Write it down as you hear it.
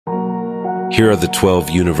Here are the 12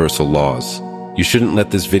 universal laws. You shouldn't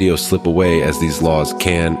let this video slip away, as these laws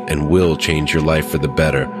can and will change your life for the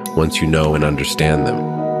better once you know and understand them.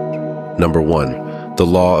 Number 1, the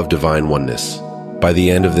Law of Divine Oneness. By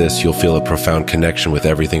the end of this, you'll feel a profound connection with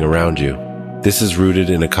everything around you. This is rooted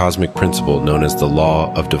in a cosmic principle known as the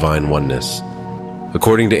Law of Divine Oneness.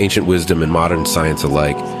 According to ancient wisdom and modern science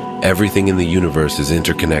alike, everything in the universe is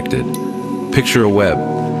interconnected. Picture a web.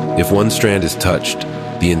 If one strand is touched,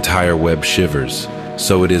 the entire web shivers.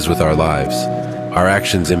 So it is with our lives. Our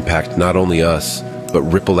actions impact not only us, but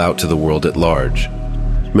ripple out to the world at large.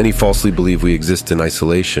 Many falsely believe we exist in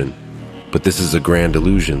isolation, but this is a grand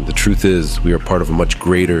illusion. The truth is, we are part of a much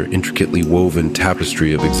greater, intricately woven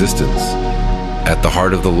tapestry of existence. At the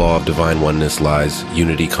heart of the Law of Divine Oneness lies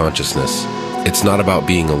unity consciousness. It's not about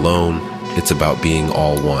being alone, it's about being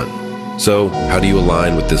all one. So, how do you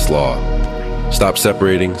align with this law? Stop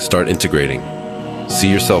separating, start integrating. See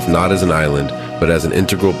yourself not as an island, but as an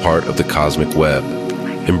integral part of the cosmic web.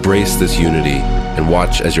 Embrace this unity and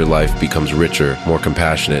watch as your life becomes richer, more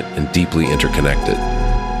compassionate, and deeply interconnected.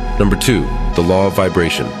 Number 2, the Law of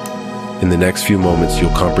Vibration. In the next few moments,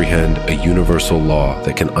 you'll comprehend a universal law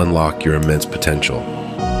that can unlock your immense potential.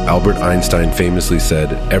 Albert Einstein famously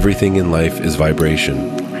said, "Everything in life is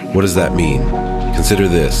vibration." What does that mean? Consider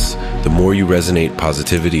this: the more you resonate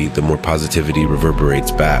positivity, the more positivity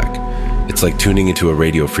reverberates back. It's like tuning into a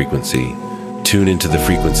radio frequency. Tune into the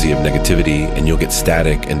frequency of negativity and you'll get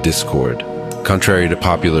static and discord. Contrary to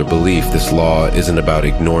popular belief, this law isn't about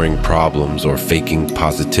ignoring problems or faking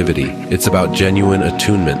positivity. It's about genuine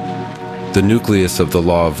attunement. The nucleus of the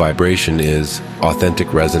Law of Vibration is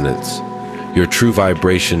authentic resonance. Your true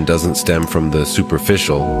vibration doesn't stem from the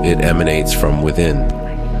superficial, it emanates from within.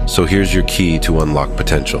 So here's your key to unlock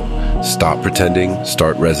potential. Stop pretending,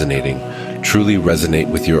 start resonating. Truly resonate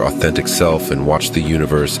with your authentic self and watch the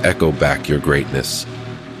universe echo back your greatness.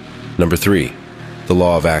 Number 3, the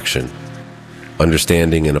Law of Action.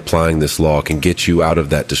 Understanding and applying this law can get you out of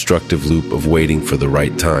that destructive loop of waiting for the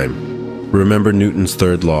right time. Remember Newton's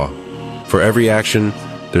third law. For every action,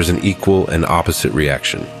 there's an equal and opposite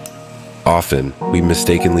reaction. Often, we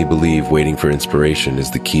mistakenly believe waiting for inspiration is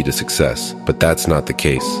the key to success, but that's not the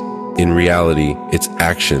case. In reality, it's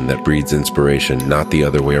action that breeds inspiration, not the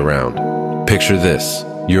other way around. Picture this: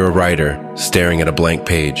 you're a writer, staring at a blank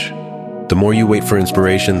page. The more you wait for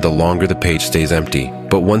inspiration, the longer the page stays empty.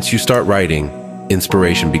 But once you start writing,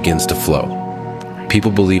 inspiration begins to flow.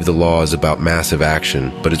 People believe the law is about massive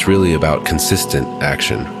action, but it's really about consistent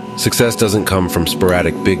action. Success doesn't come from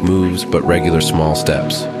sporadic big moves, but regular small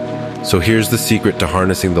steps. So here's the secret to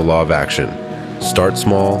harnessing the law of action. Start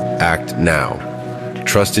small, act now.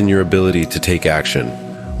 Trust in your ability to take action,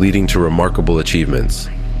 leading to remarkable achievements.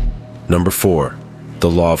 Number 4, the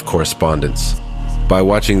Law of Correspondence. By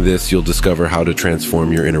watching this, you'll discover how to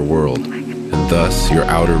transform your inner world, and thus your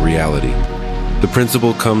outer reality. The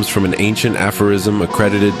principle comes from an ancient aphorism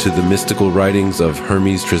accredited to the mystical writings of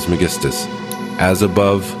Hermes Trismegistus: as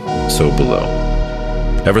above, so below.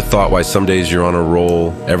 Ever thought why some days you're on a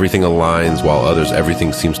roll, everything aligns, while others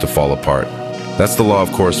everything seems to fall apart? That's the Law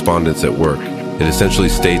of Correspondence at work. It essentially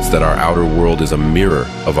states that our outer world is a mirror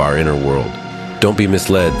of our inner world. Don't be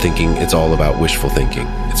misled thinking it's all about wishful thinking.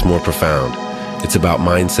 It's more profound. It's about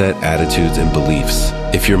mindset, attitudes, and beliefs.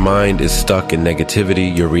 If your mind is stuck in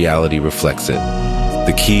negativity, your reality reflects it.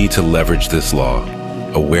 The key to leverage this law: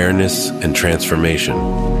 awareness and transformation.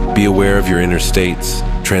 Be aware of your inner states.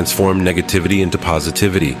 Transform negativity into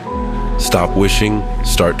positivity. Stop wishing,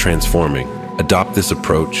 start transforming. Adopt this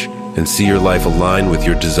approach and see your life align with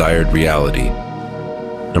your desired reality.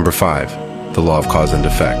 Number 5, the Law of Cause and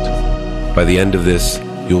Effect. By the end of this,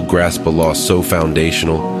 you'll grasp a law so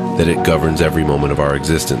foundational that it governs every moment of our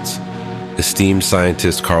existence. Esteemed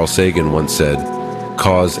scientist Carl Sagan once said,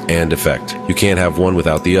 "Cause and effect. You can't have one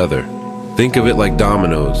without the other." Think of it like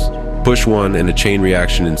dominoes. Push one and a chain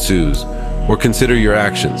reaction ensues. Or consider your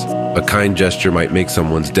actions. A kind gesture might make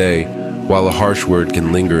someone's day, while a harsh word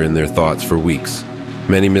can linger in their thoughts for weeks.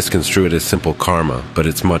 Many misconstrue it as simple karma, but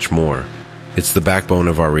it's much more. It's the backbone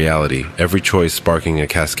of our reality, every choice sparking a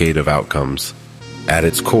cascade of outcomes. At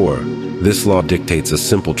its core, this law dictates a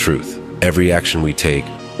simple truth. Every action we take,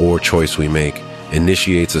 or choice we make,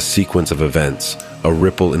 initiates a sequence of events, a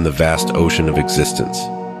ripple in the vast ocean of existence.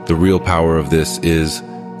 The real power of this is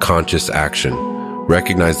conscious action.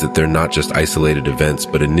 Recognize that they're not just isolated events,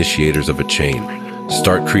 but initiators of a chain.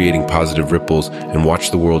 Start creating positive ripples and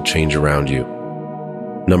watch the world change around you.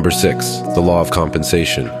 Number 6, the Law of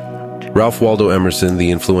Compensation. Ralph Waldo Emerson,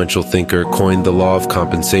 the influential thinker, coined the Law of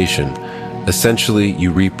Compensation. Essentially,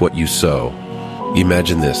 you reap what you sow.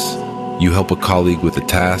 Imagine this. You help a colleague with a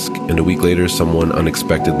task, and a week later someone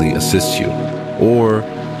unexpectedly assists you. Or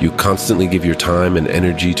you constantly give your time and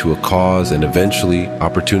energy to a cause, and eventually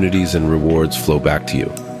opportunities and rewards flow back to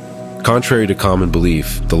you. Contrary to common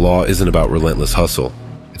belief, the law isn't about relentless hustle.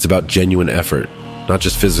 It's about genuine effort, not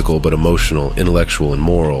just physical, but emotional, intellectual, and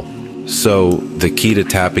moral. So, the key to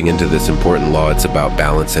tapping into this important law, it's about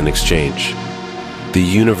balance and exchange. The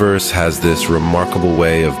universe has this remarkable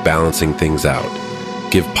way of balancing things out.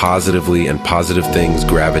 Give positively, and positive things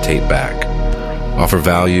gravitate back. Offer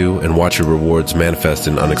value, and watch your rewards manifest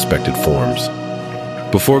in unexpected forms.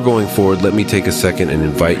 Before going forward, let me take a second and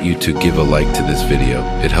invite you to give a like to this video.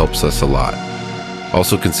 It helps us a lot.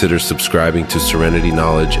 Also consider subscribing to Serenity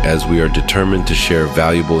Knowledge, as we are determined to share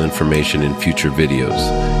valuable information in future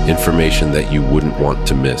videos, information that you wouldn't want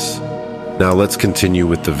to miss. Now let's continue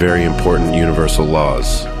with the very important universal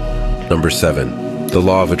laws. Number 7, the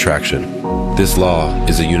law of attraction. This law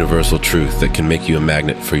is a universal truth that can make you a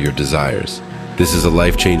magnet for your desires. This is a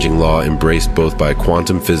life-changing law embraced both by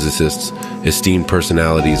quantum physicists, esteemed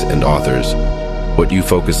personalities, and authors. What you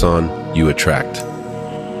focus on, you attract.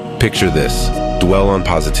 Picture this. Dwell on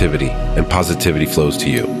positivity, and positivity flows to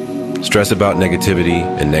you. Stress about negativity,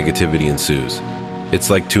 and negativity ensues. It's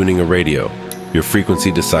like tuning a radio. Your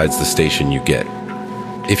frequency decides the station you get.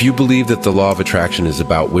 If you believe that the law of attraction is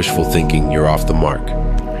about wishful thinking, you're off the mark.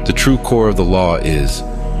 The true core of the law is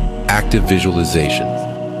active visualization.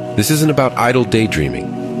 This isn't about idle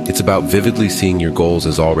daydreaming. It's about vividly seeing your goals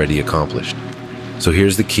as already accomplished. So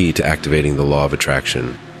here's the key to activating the law of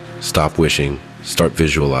attraction. Stop wishing, start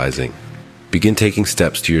visualizing. Begin taking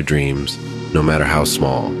steps to your dreams, no matter how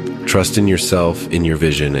small. Trust in yourself, in your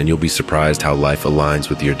vision, and you'll be surprised how life aligns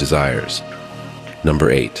with your desires. Number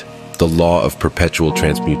 8, the law of perpetual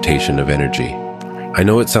transmutation of energy. I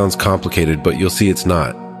know it sounds complicated, but you'll see it's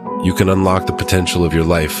not. You can unlock the potential of your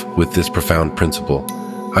life with this profound principle.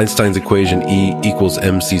 Einstein's equation E equals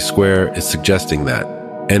mc squared is suggesting that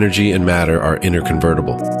energy and matter are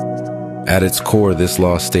interconvertible. At its core, this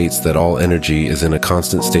law states that all energy is in a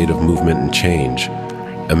constant state of movement and change.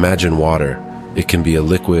 Imagine water. It can be a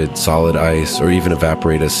liquid, solid ice, or even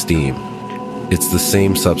evaporate as steam. It's the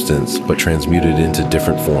same substance, but transmuted into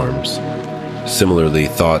different forms. Similarly,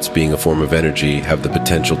 thoughts, being a form of energy, have the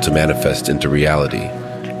potential to manifest into reality.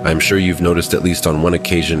 I'm sure you've noticed at least on one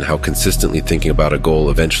occasion how consistently thinking about a goal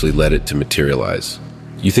eventually led it to materialize.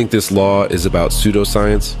 You think this law is about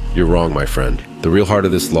pseudoscience? You're wrong, my friend. The real heart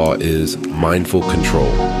of this law is mindful control.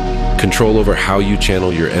 Control over how you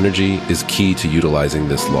channel your energy is key to utilizing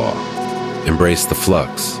this law. Embrace the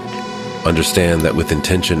flux. Understand that with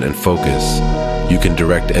intention and focus, you can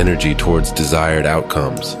direct energy towards desired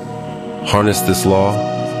outcomes. Harness this law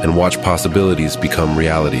and watch possibilities become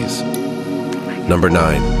realities. Number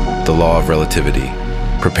 9, the law of relativity.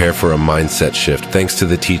 Prepare for a mindset shift thanks to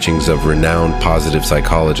the teachings of renowned positive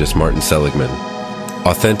psychologist Martin Seligman.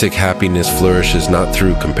 Authentic happiness flourishes not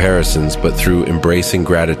through comparisons, but through embracing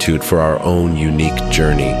gratitude for our own unique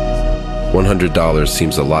journey. $100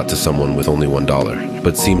 seems a lot to someone with only $1,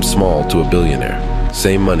 but seems small to a billionaire.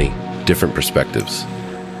 Same money, different perspectives.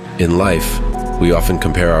 In life, we often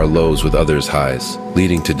compare our lows with others' highs,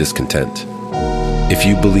 leading to discontent. If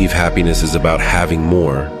you believe happiness is about having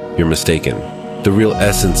more, you're mistaken. The real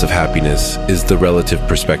essence of happiness is the relative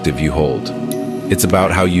perspective you hold. It's about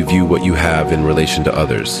how you view what you have in relation to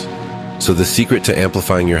others. So the secret to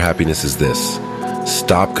amplifying your happiness is this: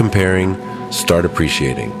 stop comparing, start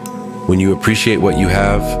appreciating. When you appreciate what you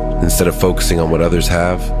have, instead of focusing on what others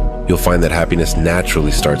have, you'll find that happiness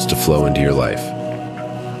naturally starts to flow into your life.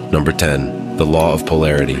 Number 10, the law of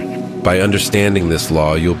polarity. By understanding this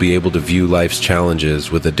law, you'll be able to view life's challenges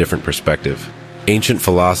with a different perspective. Ancient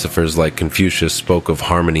philosophers like Confucius spoke of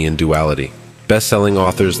harmony and duality. Best-selling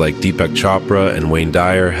authors like Deepak Chopra and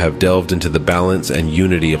Dyer have delved into the balance and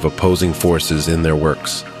unity of opposing forces in their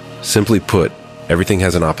works. Simply put, everything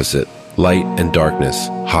has an opposite: light and darkness,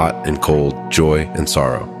 hot and cold, joy and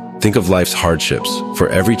sorrow. Think of life's hardships. For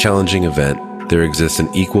every challenging event, there exists an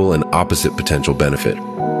equal and opposite potential benefit.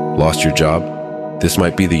 Lost your job? This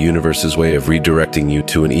might be the universe's way of redirecting you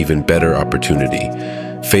to an even better opportunity.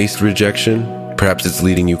 Faced rejection? Perhaps it's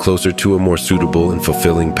leading you closer to a more suitable and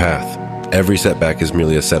fulfilling path. Every setback is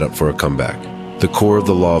merely a setup for a comeback. The core of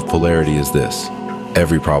the law of polarity is this: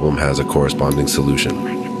 every problem has a corresponding solution.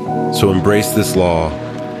 So embrace this law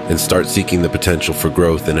and start seeking the potential for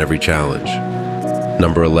growth in every challenge.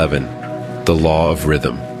 Number 11, the law of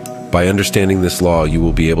rhythm. By understanding this law, you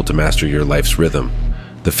will be able to master your life's rhythm.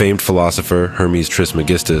 The famed philosopher Hermes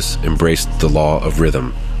Trismegistus embraced the law of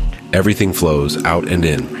rhythm. Everything flows out and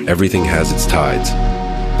in. Everything has its tides.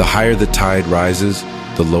 The higher the tide rises,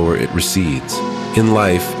 the lower it recedes. In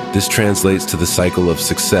life, this translates to the cycle of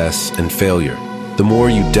success and failure. The more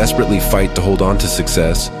you desperately fight to hold on to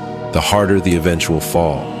success, the harder the eventual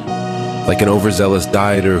fall. Like an overzealous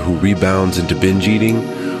dieter who rebounds into binge eating,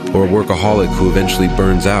 or a workaholic who eventually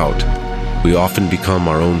burns out, we often become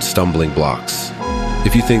our own stumbling blocks.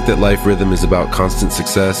 If you think that life rhythm is about constant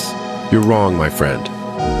success, you're wrong, my friend.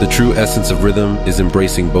 The true essence of rhythm is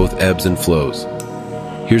embracing both ebbs and flows.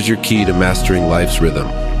 Here's your key to mastering life's rhythm.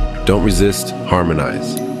 Don't resist,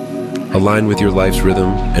 harmonize. Align with your life's rhythm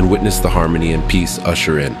and witness the harmony and peace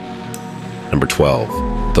usher in. Number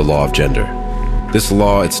 12, the law of gender. This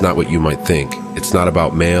law, it's not what you might think. It's not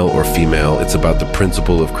about male or female, it's about the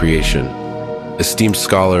principle of creation. Esteemed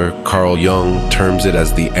scholar Carl Jung terms it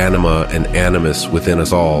as the anima and animus within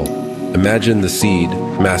us all. Imagine the seed,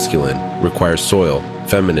 masculine, requires soil,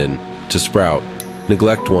 feminine, to sprout.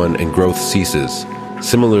 Neglect one and growth ceases.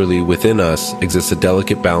 Similarly, within us exists a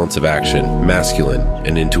delicate balance of action, masculine,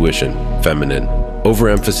 and intuition, feminine.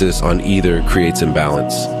 Overemphasis on either creates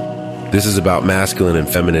imbalance. This is about masculine and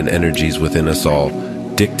feminine energies within us all,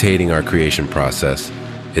 dictating our creation process.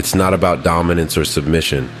 It's not about dominance or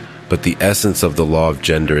submission, but the essence of the law of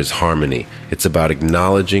gender is harmony. It's about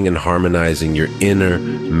acknowledging and harmonizing your inner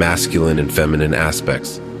masculine and feminine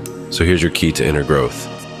aspects. So here's your key to inner growth.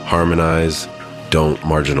 Harmonize, don't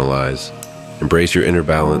marginalize. Embrace your inner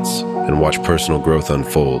balance and watch personal growth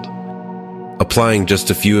unfold. Applying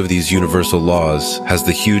just a few of these universal laws has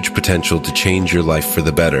the huge potential to change your life for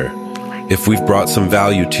the better. If we've brought some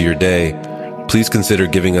value to your day, please consider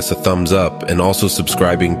giving us a thumbs up and also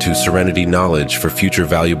subscribing to Serenity Knowledge for future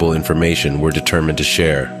valuable information we're determined to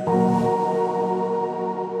share.